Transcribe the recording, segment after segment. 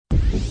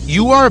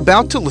You are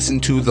about to listen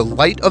to The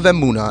Light of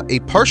Emunah, a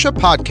Parsha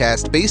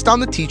podcast based on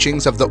the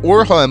teachings of the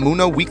Or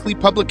HaEmunah weekly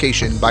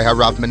publication by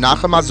Harav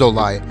Menachem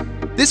Azolai.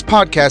 This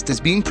podcast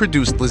is being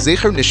produced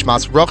L'Zecher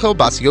Nishmas Rachel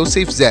Bas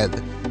Yosef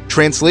Zed.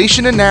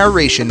 Translation and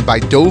narration by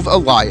Dov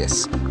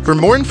Elias. For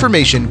more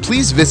information,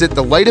 please visit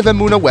the Light of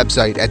Emunah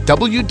website at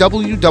www.tloe.us.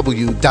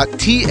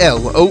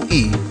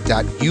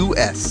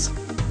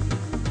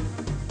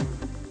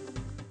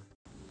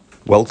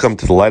 Welcome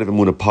to the Light of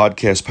Emunah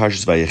podcast,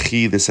 Parshas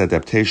Vayechi. This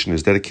adaptation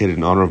is dedicated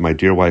in honor of my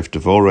dear wife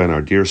Devorah and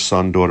our dear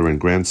son, daughter, and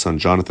grandson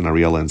Jonathan,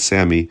 Ariella, and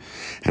Sammy,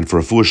 and for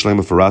Refuah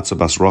Shlema for Ratza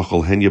Bas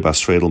Rachel, Henya Bas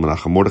Fredel,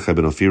 Menachem Mordechai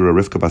ben Ophira,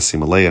 Rivka Bas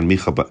Simalei, and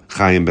Micha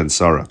Chaim ben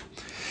Sarah.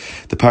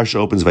 The parsha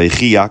opens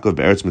Vayechi Yaakov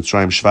be'eretz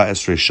Mitzrayim Shva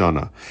Esrei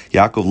Shana.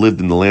 Yaakov lived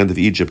in the land of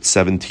Egypt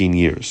 17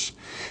 years.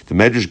 The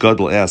Medrash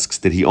Gadol asks,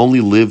 did he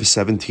only live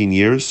 17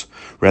 years?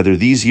 Rather,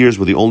 these years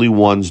were the only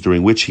ones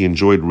during which he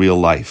enjoyed real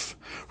life.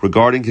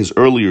 Regarding his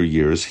earlier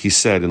years, he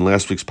said in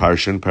last week's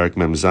parsha, Parak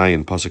Mem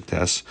Zayin, Pasuk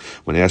Tes,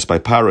 when asked by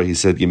Parah, he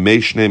said, Yemei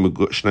Shnei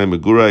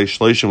Megurai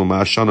Shloshim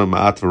U'Ma'ashana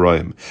Ma'at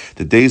V'Royim.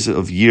 The days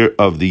of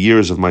the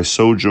years of my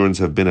sojourns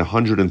have been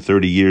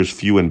 130 years,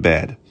 few and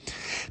bad.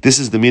 This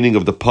is the meaning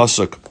of the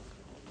Pasuk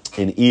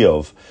in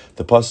Eov.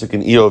 The Pasuk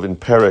in Eov in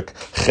Parak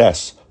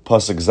Ches,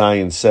 Pasuk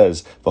Zayin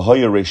says,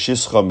 V'hoya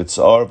reishischa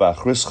mitzar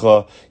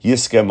v'achrischa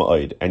yiskem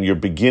ma'od, and your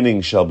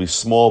beginning shall be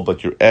small,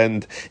 but your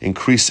end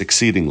increase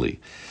exceedingly.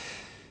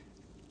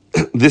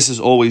 This is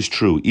always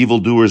true.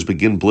 Evildoers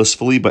begin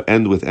blissfully but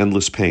end with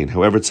endless pain.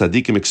 However,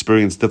 tzaddikim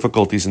experience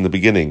difficulties in the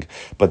beginning,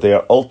 but they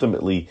are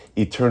ultimately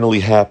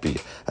eternally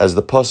happy. As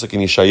the pasuk in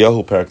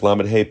Yeshayahu, Parak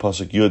Lamed Hey,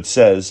 pasuk Yud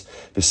says,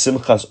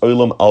 V'simchas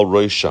olam al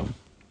roisham,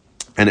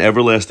 and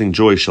everlasting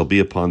joy shall be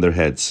upon their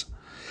heads.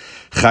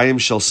 Chaim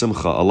shel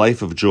simcha, a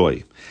life of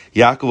joy.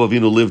 Yaakov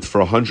Avinu lived for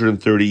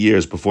 130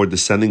 years before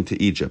descending to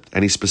Egypt,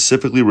 and he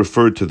specifically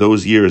referred to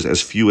those years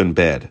as few and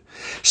bad.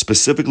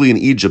 Specifically in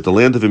Egypt, the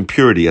land of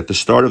impurity, at the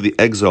start of the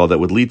exile that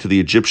would lead to the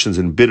Egyptians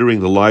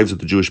embittering the lives of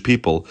the Jewish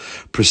people,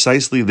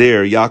 precisely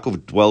there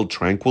Yaakov dwelled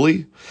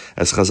tranquilly.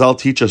 As Chazal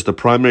teach us, the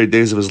primary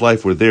days of his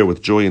life were there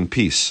with joy and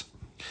peace.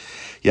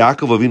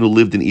 Yaakov Avinu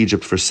lived in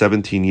Egypt for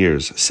 17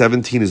 years.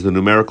 17 is the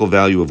numerical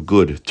value of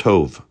good,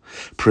 tov.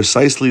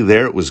 Precisely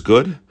there it was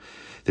good.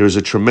 There is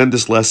a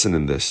tremendous lesson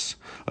in this.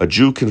 A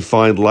Jew can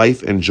find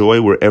life and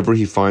joy wherever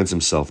he finds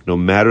himself, no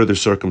matter the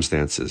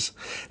circumstances.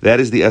 That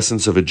is the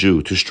essence of a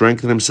Jew, to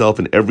strengthen himself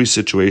in every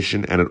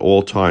situation and at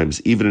all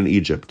times, even in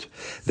Egypt.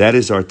 That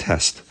is our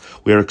test.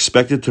 We are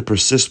expected to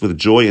persist with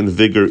joy and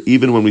vigor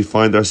even when we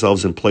find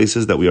ourselves in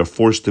places that we are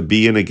forced to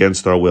be in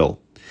against our will.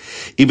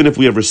 Even if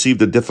we have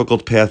received a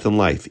difficult path in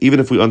life, even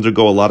if we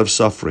undergo a lot of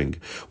suffering,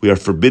 we are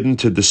forbidden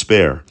to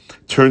despair.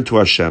 Turn to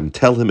Hashem,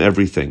 tell Him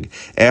everything,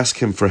 ask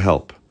Him for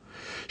help.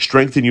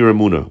 Strengthen your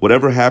emunah.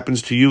 Whatever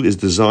happens to you is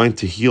designed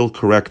to heal,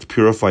 correct,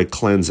 purify,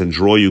 cleanse, and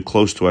draw you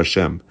close to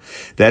Hashem.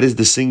 That is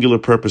the singular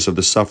purpose of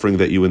the suffering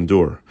that you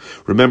endure.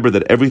 Remember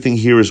that everything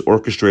here is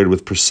orchestrated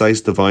with precise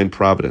divine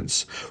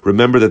providence.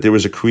 Remember that there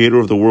is a creator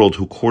of the world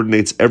who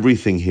coordinates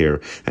everything here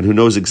and who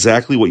knows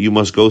exactly what you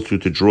must go through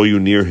to draw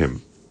you near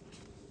Him.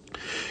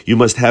 You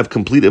must have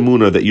complete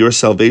emunah that your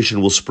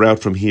salvation will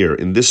sprout from here,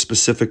 in this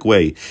specific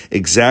way,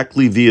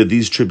 exactly via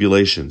these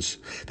tribulations.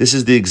 This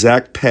is the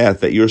exact path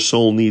that your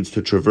soul needs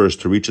to traverse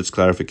to reach its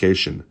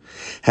clarification.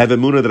 Have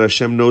emunah that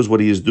Hashem knows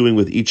what He is doing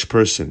with each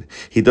person.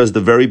 He does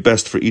the very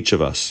best for each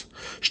of us.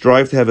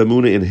 Strive to have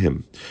emunah in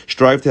Him.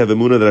 Strive to have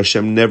emunah that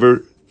Hashem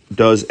never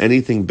does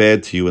anything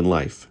bad to you in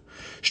life.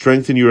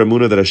 Strengthen your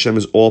emunah that Hashem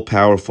is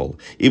all-powerful.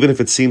 Even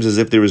if it seems as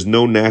if there is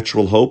no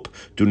natural hope,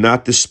 do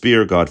not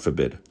despair, God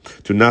forbid.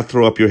 Do not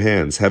throw up your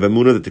hands. Have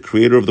emunah that the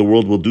Creator of the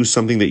world will do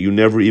something that you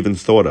never even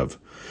thought of.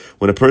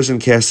 When a person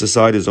casts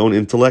aside his own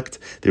intellect,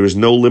 there is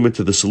no limit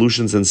to the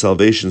solutions and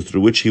salvations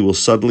through which he will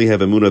suddenly have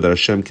emunah that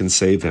Hashem can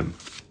save him.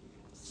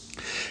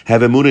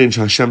 Have emunah in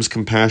Hashem's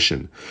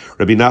compassion.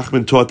 Rabbi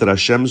Nachman taught that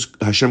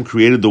Hashem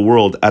created the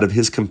world out of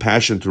His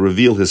compassion to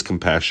reveal His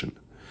compassion.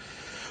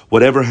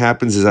 Whatever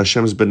happens is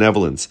Hashem's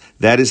benevolence.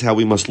 That is how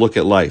we must look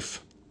at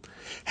life.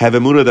 Have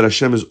emunah that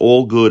Hashem is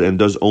all good and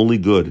does only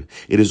good.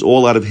 It is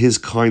all out of His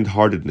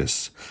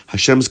kind-heartedness.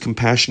 Hashem's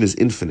compassion is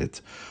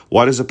infinite.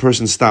 Why does a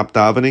person stop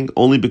davening?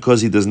 Only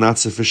because he does not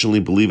sufficiently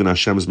believe in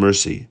Hashem's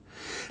mercy.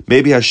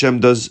 Maybe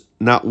Hashem does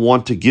not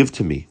want to give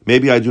to me.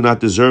 Maybe I do not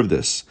deserve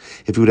this.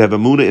 If he would have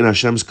emunah in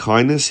Hashem's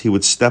kindness, he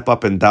would step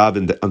up and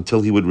daven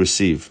until he would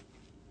receive.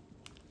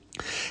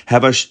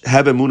 Have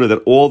emunah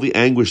that all the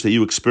anguish that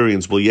you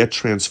experience will yet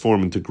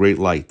transform into great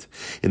light.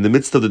 In the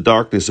midst of the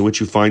darkness in which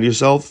you find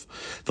yourself,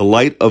 the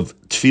light of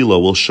tefillah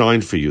will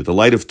shine for you, the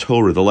light of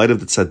Torah, the light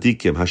of the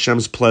tzaddikim,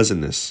 Hashem's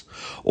pleasantness.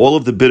 All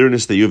of the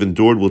bitterness that you have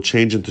endured will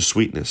change into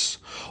sweetness.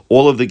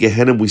 All of the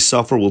Gehenna we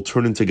suffer will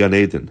turn into Gan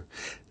Eden.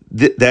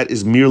 That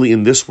is merely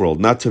in this world,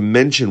 not to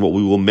mention what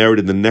we will merit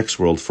in the next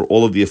world for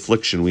all of the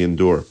affliction we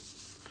endure.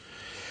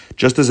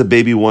 Just as a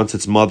baby wants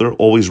its mother,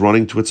 always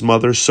running to its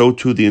mother, so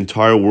too the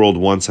entire world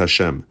wants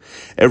Hashem.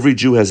 Every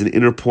Jew has an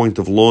inner point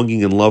of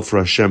longing and love for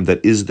Hashem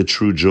that is the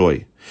true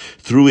joy.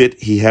 Through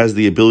it, he has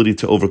the ability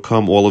to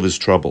overcome all of his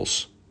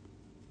troubles.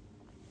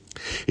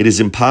 It is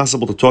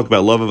impossible to talk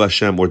about love of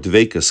Hashem or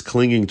dveikus,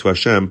 clinging to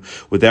Hashem,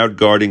 without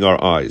guarding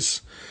our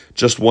eyes.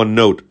 Just one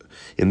note,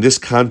 in this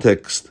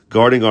context,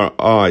 guarding our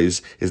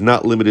eyes is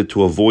not limited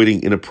to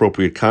avoiding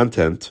inappropriate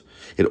content.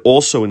 It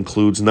also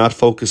includes not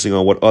focusing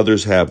on what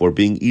others have or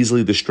being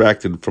easily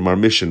distracted from our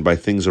mission by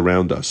things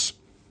around us.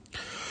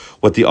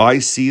 What the eye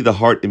see, the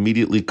heart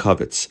immediately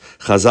covets.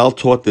 Chazal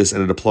taught this,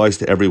 and it applies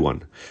to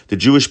everyone. The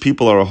Jewish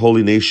people are a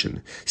holy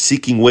nation,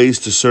 seeking ways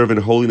to serve in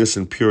holiness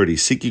and purity,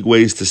 seeking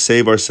ways to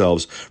save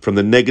ourselves from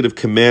the negative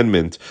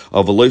commandment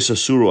of as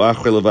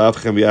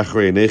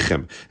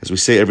we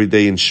say every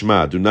day in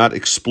Shema, do not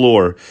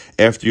explore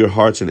after your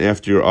hearts and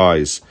after your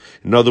eyes.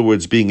 In other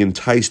words, being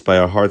enticed by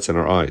our hearts and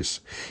our eyes.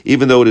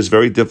 Even though it is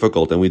very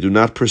difficult and we do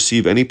not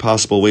perceive any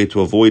possible way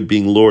to avoid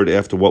being lured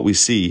after what we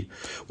see,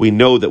 we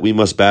know that we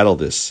must battle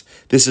this.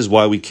 This is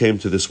why we came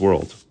to this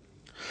world.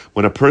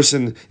 When a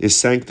person is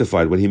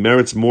sanctified, when he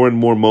merits more and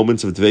more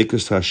moments of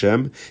dveikus to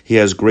Hashem, he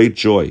has great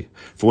joy.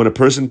 For when a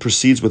person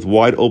proceeds with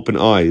wide open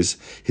eyes,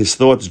 his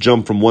thoughts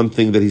jump from one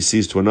thing that he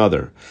sees to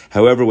another.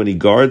 However, when he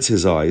guards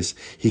his eyes,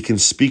 he can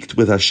speak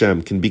with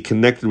Hashem, can be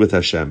connected with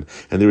Hashem,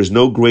 and there is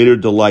no greater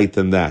delight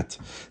than that.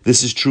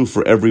 This is true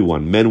for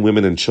everyone, men,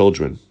 women, and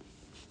children.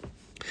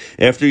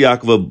 After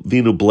Yaakov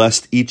Avinu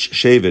blessed each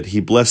shevet, he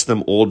blessed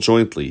them all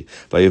jointly.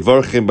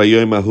 Vayevarchem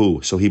bayom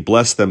hahu. So he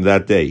blessed them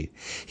that day.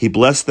 He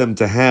blessed them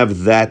to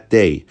have that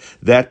day,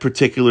 that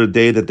particular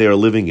day that they are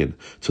living in,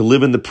 to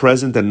live in the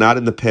present and not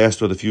in the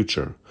past or the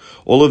future.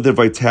 All of their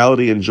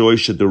vitality and joy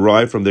should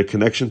derive from their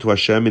connection to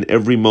Hashem in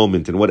every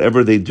moment, in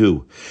whatever they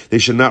do. They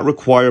should not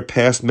require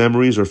past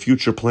memories or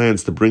future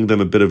plans to bring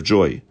them a bit of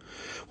joy.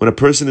 When a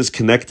person is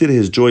connected,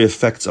 his joy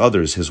affects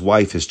others, his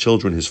wife, his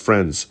children, his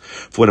friends.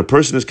 For when a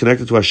person is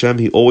connected to Hashem,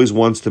 he always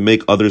wants to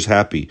make others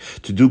happy,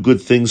 to do good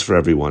things for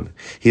everyone.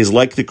 He is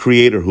like the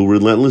Creator who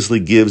relentlessly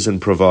gives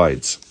and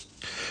provides.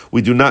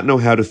 We do not know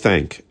how to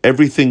thank.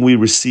 Everything we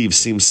receive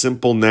seems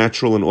simple,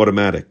 natural, and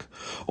automatic.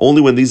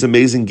 Only when these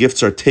amazing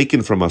gifts are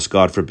taken from us,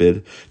 God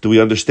forbid, do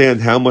we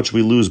understand how much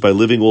we lose by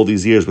living all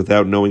these years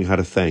without knowing how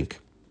to thank.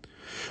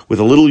 With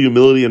a little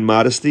humility and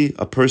modesty,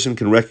 a person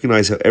can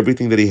recognize how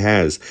everything that he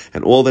has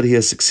and all that he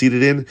has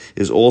succeeded in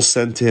is all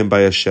sent to him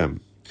by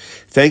Hashem.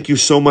 Thank you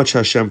so much,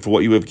 Hashem, for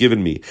what you have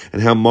given me,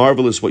 and how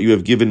marvelous what you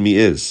have given me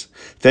is.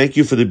 Thank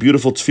you for the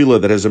beautiful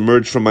tefillah that has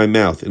emerged from my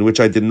mouth, in which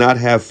I did not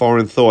have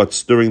foreign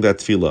thoughts during that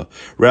tefillah.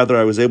 Rather,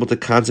 I was able to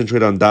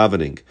concentrate on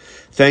davening.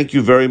 Thank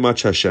you very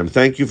much, Hashem.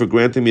 Thank you for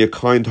granting me a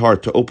kind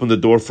heart to open the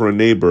door for a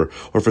neighbor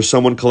or for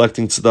someone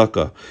collecting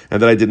tzedakah,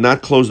 and that I did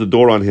not close the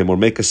door on him or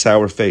make a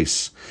sour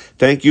face.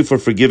 Thank you for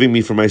forgiving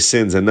me for my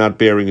sins and not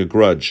bearing a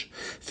grudge.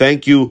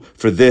 Thank you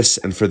for this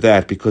and for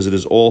that, because it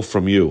is all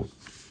from you.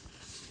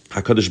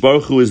 HaKadosh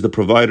Baruch Hu is the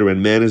provider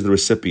and man is the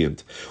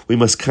recipient. We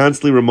must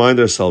constantly remind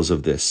ourselves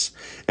of this.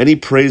 Any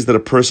praise that a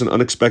person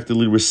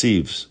unexpectedly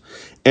receives,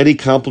 any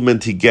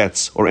compliment he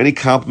gets, or any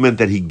compliment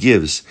that he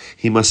gives,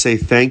 he must say,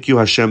 thank you,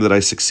 Hashem, that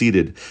I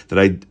succeeded,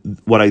 that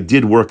what I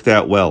did worked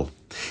out well.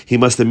 He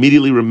must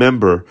immediately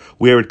remember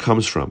where it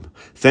comes from.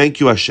 Thank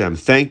you, Hashem.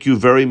 Thank you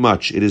very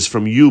much. It is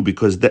from you,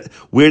 because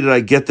where did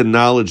I get the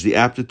knowledge, the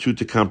aptitude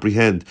to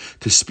comprehend,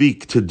 to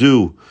speak, to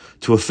do,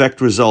 to affect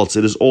results?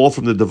 It is all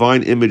from the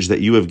divine image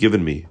that you have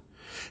given me.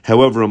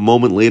 However, a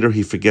moment later,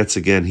 he forgets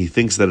again. He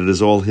thinks that it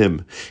is all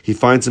him. He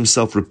finds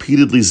himself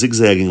repeatedly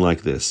zigzagging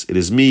like this. It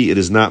is me, it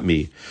is not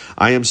me.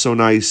 I am so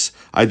nice.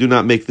 I do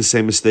not make the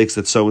same mistakes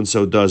that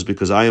so-and-so does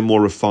because I am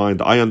more refined.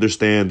 I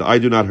understand. I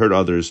do not hurt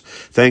others.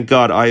 Thank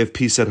God I have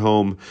peace at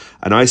home,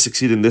 and I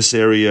succeed in this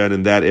area and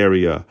in that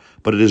area.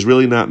 But it is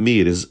really not me.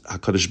 It is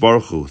HaKadosh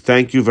Baruch Hu.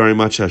 Thank you very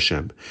much,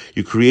 Hashem.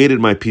 You created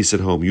my peace at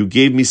home. You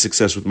gave me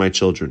success with my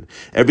children.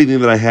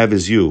 Everything that I have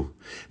is you.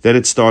 Then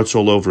it starts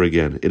all over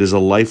again. It is a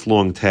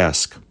lifelong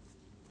task.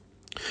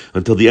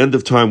 Until the end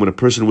of time, when a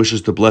person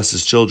wishes to bless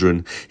his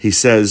children, he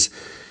says,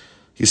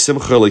 may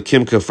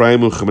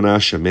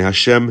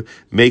Hashem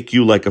make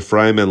you like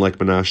Ephraim and like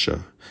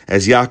Menashe.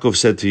 As Yaakov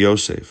said to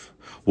Yosef,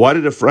 why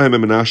did Ephraim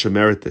and Menashe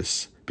merit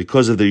this?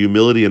 Because of their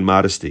humility and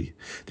modesty.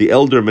 The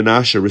elder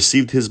Menashe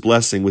received his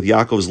blessing with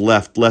Yaakov's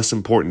left, less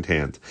important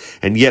hand,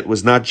 and yet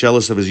was not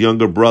jealous of his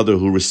younger brother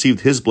who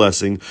received his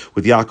blessing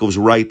with Yaakov's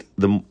right,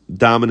 the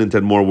dominant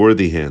and more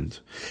worthy hand.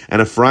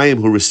 And Ephraim,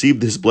 who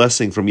received his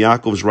blessing from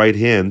Yaakov's right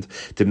hand,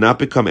 did not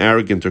become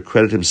arrogant or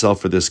credit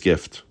himself for this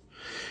gift.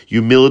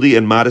 Humility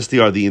and modesty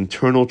are the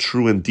internal,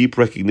 true, and deep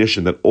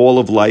recognition that all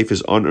of life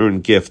is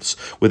unearned gifts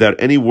without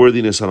any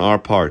worthiness on our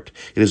part.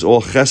 It is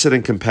all chesed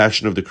and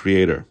compassion of the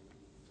Creator.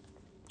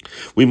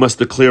 We must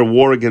declare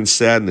war against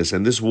sadness,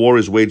 and this war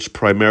is waged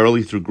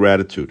primarily through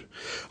gratitude.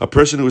 A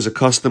person who is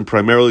accustomed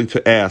primarily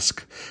to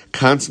ask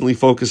constantly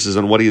focuses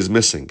on what he is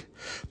missing.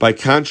 By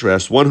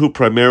contrast, one who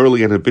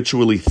primarily and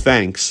habitually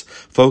thanks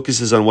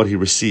focuses on what he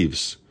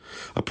receives.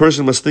 A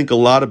person must think a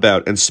lot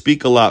about and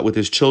speak a lot with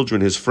his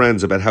children, his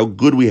friends, about how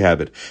good we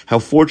have it, how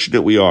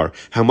fortunate we are,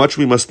 how much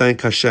we must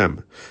thank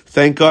Hashem.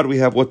 Thank God we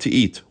have what to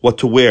eat, what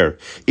to wear,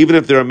 even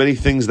if there are many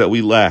things that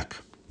we lack.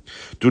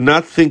 Do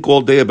not think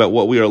all day about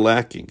what we are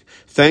lacking.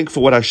 Thank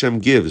for what Hashem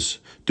gives.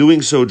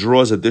 Doing so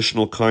draws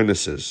additional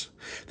kindnesses.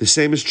 The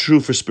same is true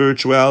for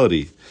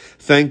spirituality.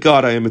 Thank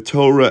God I am a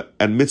Torah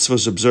and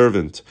mitzvahs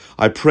observant.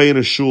 I pray in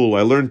a shul.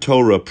 I learn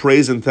Torah,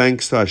 praise and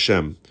thanks to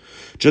Hashem.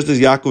 Just as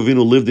Yaakov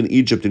Avinu lived in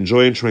Egypt in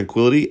joy and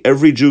tranquility,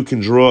 every Jew can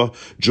draw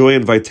joy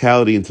and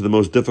vitality into the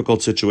most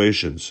difficult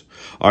situations.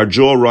 Our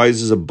joy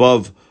rises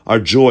above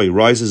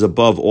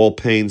all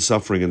pain,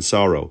 suffering, and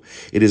sorrow.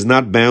 It is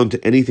not bound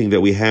to anything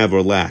that we have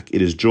or lack.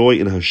 It is joy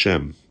in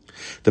Hashem.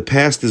 The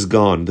past is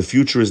gone. The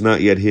future is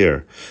not yet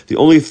here. The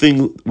only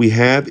thing we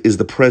have is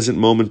the present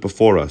moment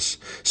before us.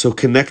 So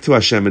connect to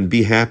Hashem and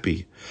be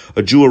happy.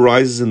 A Jew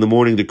arises in the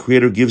morning, the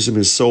Creator gives him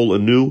his soul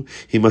anew.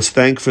 He must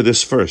thank for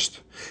this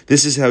first.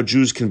 This is how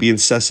Jews can be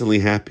incessantly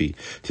happy,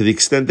 to the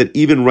extent that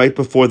even right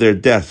before their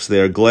deaths, they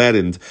are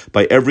gladdened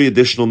by every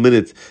additional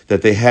minute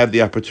that they have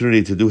the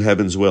opportunity to do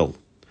heaven's will.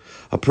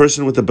 A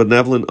person with a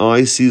benevolent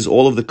eye sees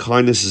all of the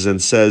kindnesses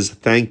and says,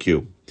 thank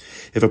you.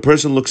 If a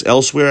person looks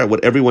elsewhere at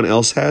what everyone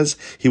else has,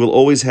 he will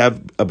always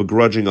have a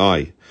begrudging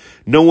eye.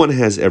 No one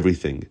has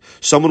everything.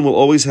 Someone will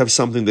always have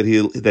something that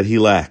he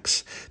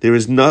lacks. There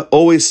is not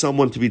always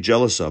someone to be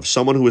jealous of,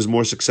 someone who is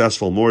more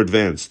successful, more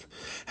advanced.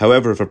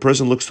 However, if a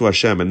person looks to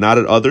Hashem and not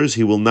at others,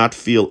 he will not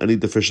feel any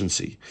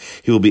deficiency.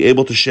 He will be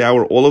able to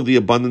shower all of the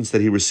abundance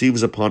that he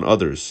receives upon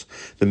others.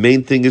 The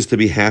main thing is to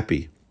be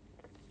happy.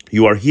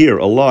 You are here,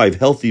 alive,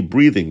 healthy,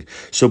 breathing,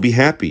 so be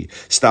happy.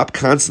 Stop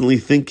constantly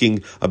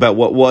thinking about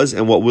what was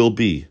and what will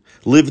be.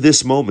 Live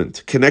this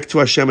moment. Connect to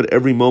Hashem at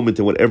every moment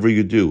in whatever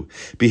you do.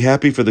 Be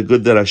happy for the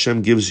good that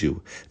Hashem gives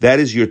you. That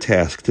is your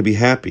task, to be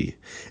happy.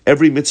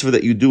 Every mitzvah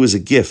that you do is a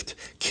gift.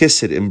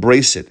 Kiss it,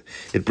 embrace it.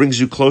 It brings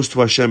you close to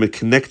Hashem, it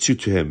connects you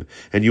to Him,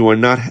 and you're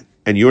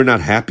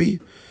not happy?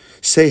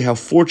 Say how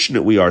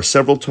fortunate we are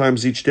several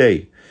times each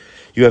day.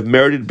 You have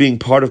merited being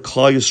part of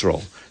Klal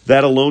Yisrael.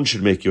 That alone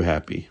should make you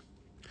happy.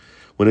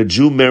 When a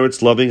Jew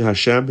merits loving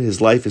Hashem, his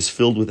life is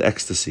filled with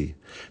ecstasy.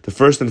 The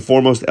first and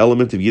foremost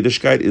element of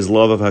Yiddishkeit is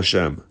love of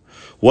Hashem.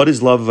 What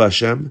is love of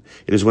Hashem?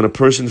 It is when a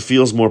person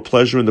feels more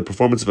pleasure in the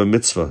performance of a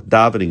mitzvah,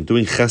 davening,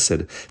 doing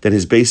chesed, than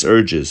his base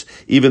urges,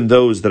 even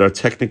those that are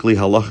technically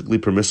halachically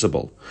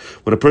permissible.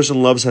 When a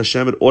person loves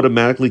Hashem, it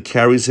automatically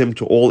carries him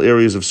to all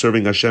areas of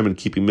serving Hashem and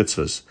keeping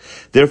mitzvahs.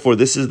 Therefore,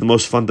 this is the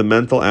most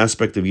fundamental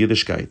aspect of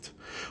Yiddishkeit.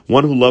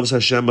 One who loves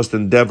Hashem must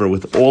endeavor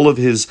with all of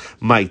his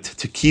might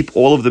to keep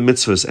all of the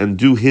mitzvahs and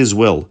do His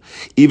will,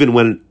 even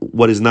when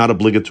what is not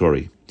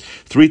obligatory.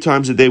 3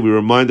 times a day we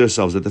remind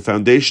ourselves that the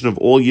foundation of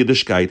all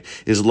Yiddishkeit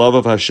is love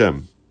of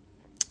Hashem.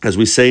 As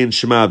we say in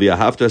Shema, you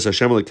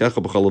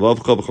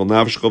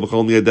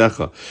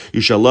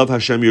shall love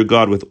Hashem your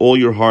God with all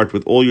your heart,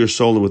 with all your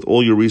soul, and with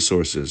all your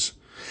resources.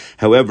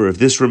 However, if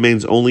this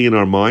remains only in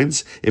our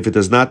minds, if it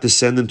does not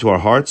descend into our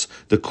hearts,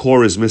 the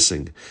core is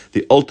missing.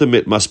 The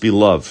ultimate must be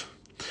love.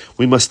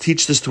 We must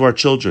teach this to our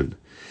children.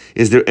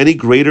 Is there any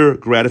greater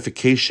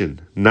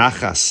gratification,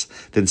 nachas,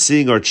 than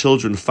seeing our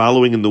children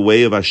following in the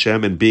way of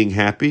Hashem and being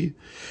happy?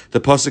 The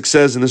pasuk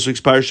says in this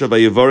week's parasha,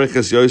 Vayevorech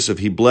es Yosef,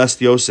 he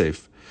blessed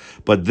Yosef,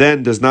 but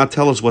then does not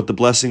tell us what the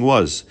blessing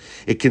was.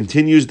 It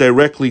continues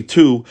directly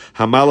to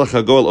Hamalach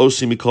Hagol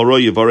Osi Mikol Ro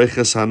Yevorech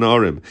es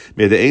Hanarim.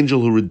 May the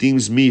angel who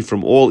redeems me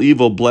from all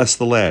evil bless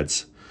the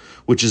lads,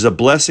 which is a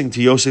blessing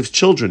to Yosef's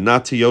children,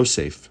 not to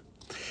Yosef.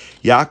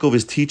 Yaakov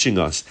is teaching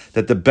us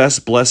that the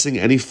best blessing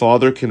any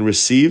father can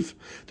receive,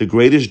 the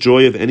greatest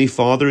joy of any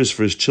father, is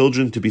for his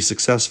children to be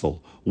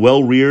successful,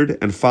 well-reared,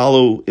 and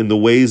follow in the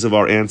ways of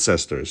our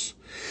ancestors.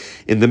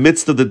 In the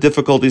midst of the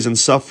difficulties and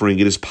suffering,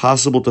 it is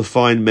possible to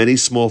find many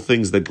small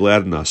things that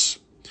gladden us.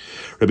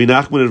 Rabbi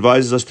Nachman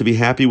advises us to be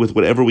happy with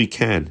whatever we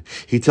can.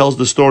 He tells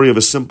the story of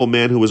a simple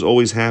man who was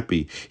always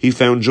happy. He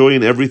found joy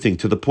in everything,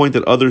 to the point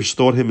that others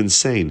thought him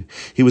insane.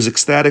 He was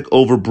ecstatic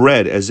over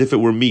bread as if it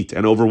were meat,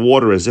 and over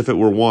water as if it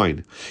were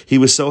wine. He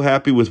was so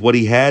happy with what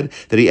he had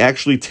that he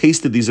actually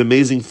tasted these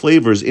amazing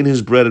flavors in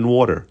his bread and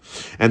water.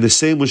 And the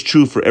same was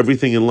true for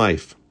everything in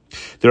life.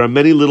 There are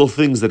many little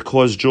things that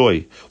cause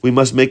joy. We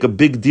must make a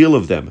big deal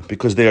of them,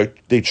 because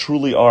they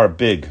truly are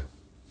big.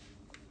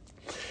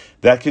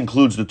 That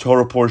concludes the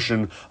Torah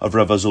portion of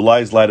Rav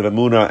Azulai's Light of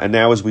Emunah, and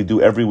now, as we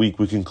do every week,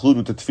 we conclude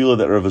with the tefillah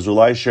that Rav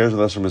Azulai shares with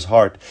us from his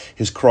heart,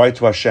 his cry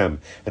to Hashem.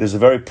 It is a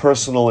very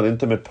personal and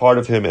intimate part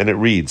of him, and it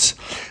reads,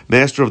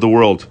 Master of the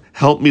world,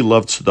 help me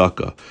love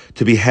tzedakah,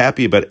 to be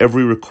happy about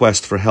every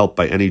request for help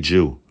by any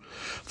Jew.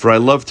 For I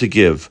love to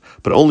give,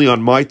 but only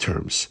on my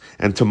terms,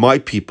 and to my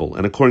people,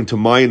 and according to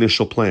my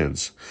initial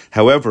plans.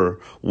 However,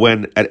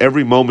 when at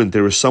every moment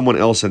there is someone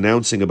else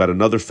announcing about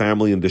another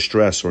family in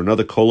distress, or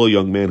another kolo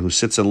young man who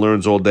sits and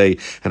learns all day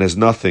and has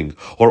nothing,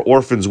 or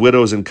orphans,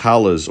 widows, and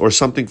kallas, or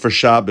something for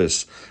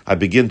Shabbos, I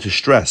begin to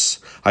stress.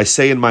 I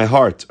say in my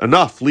heart,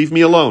 enough, leave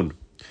me alone.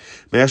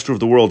 Master of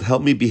the world,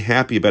 help me be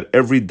happy about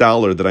every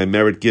dollar that I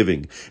merit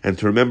giving, and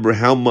to remember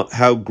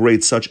how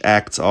great such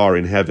acts are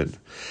in heaven.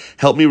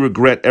 Help me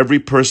regret every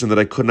person that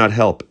I could not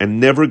help, and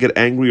never get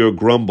angry or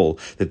grumble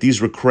that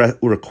these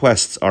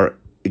requests are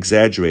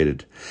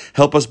exaggerated.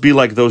 Help us be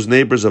like those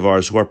neighbors of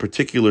ours who are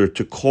particular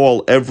to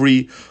call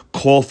every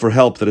call for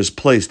help that is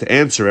placed, to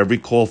answer every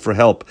call for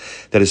help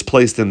that is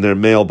placed in their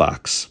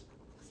mailbox.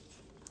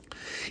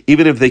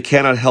 Even if they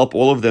cannot help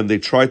all of them, they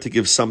try to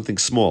give something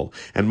small.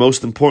 And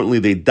most importantly,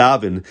 they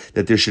daven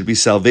that there should be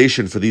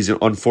salvation for these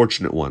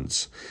unfortunate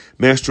ones.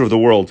 Master of the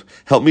world,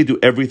 help me do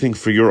everything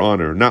for your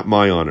honor, not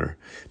my honor.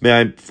 May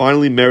I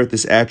finally merit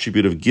this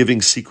attribute of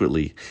giving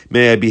secretly.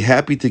 May I be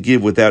happy to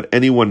give without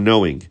anyone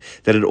knowing,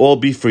 that it all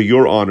be for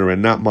your honor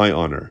and not my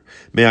honor.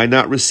 May I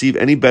not receive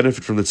any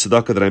benefit from the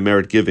tzedakah that I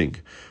merit giving,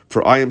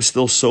 for I am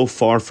still so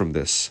far from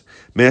this.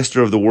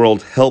 Master of the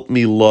world, help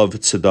me love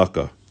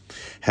tzedakah.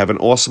 Have an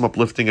awesome,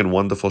 uplifting, and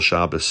wonderful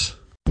Shabbos.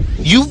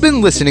 You've been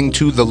listening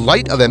to the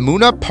Light of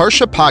Emunah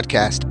Parsha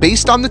podcast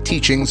based on the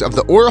teachings of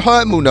the Or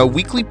HaEmunah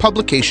weekly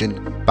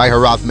publication by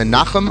Harav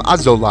Menachem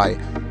Azolai.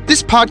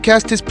 This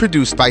podcast is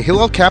produced by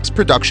Hillel Caps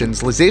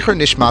Productions, Lezecher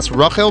Nishmas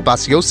Rachel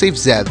Bas Yosef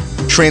Zev.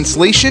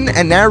 Translation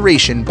and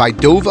narration by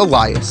Dov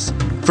Elias.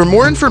 For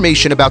more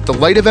information about the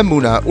Light of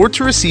Emunah or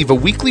to receive a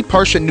weekly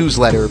Parsha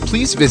newsletter,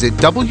 please visit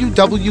www.tloe.us.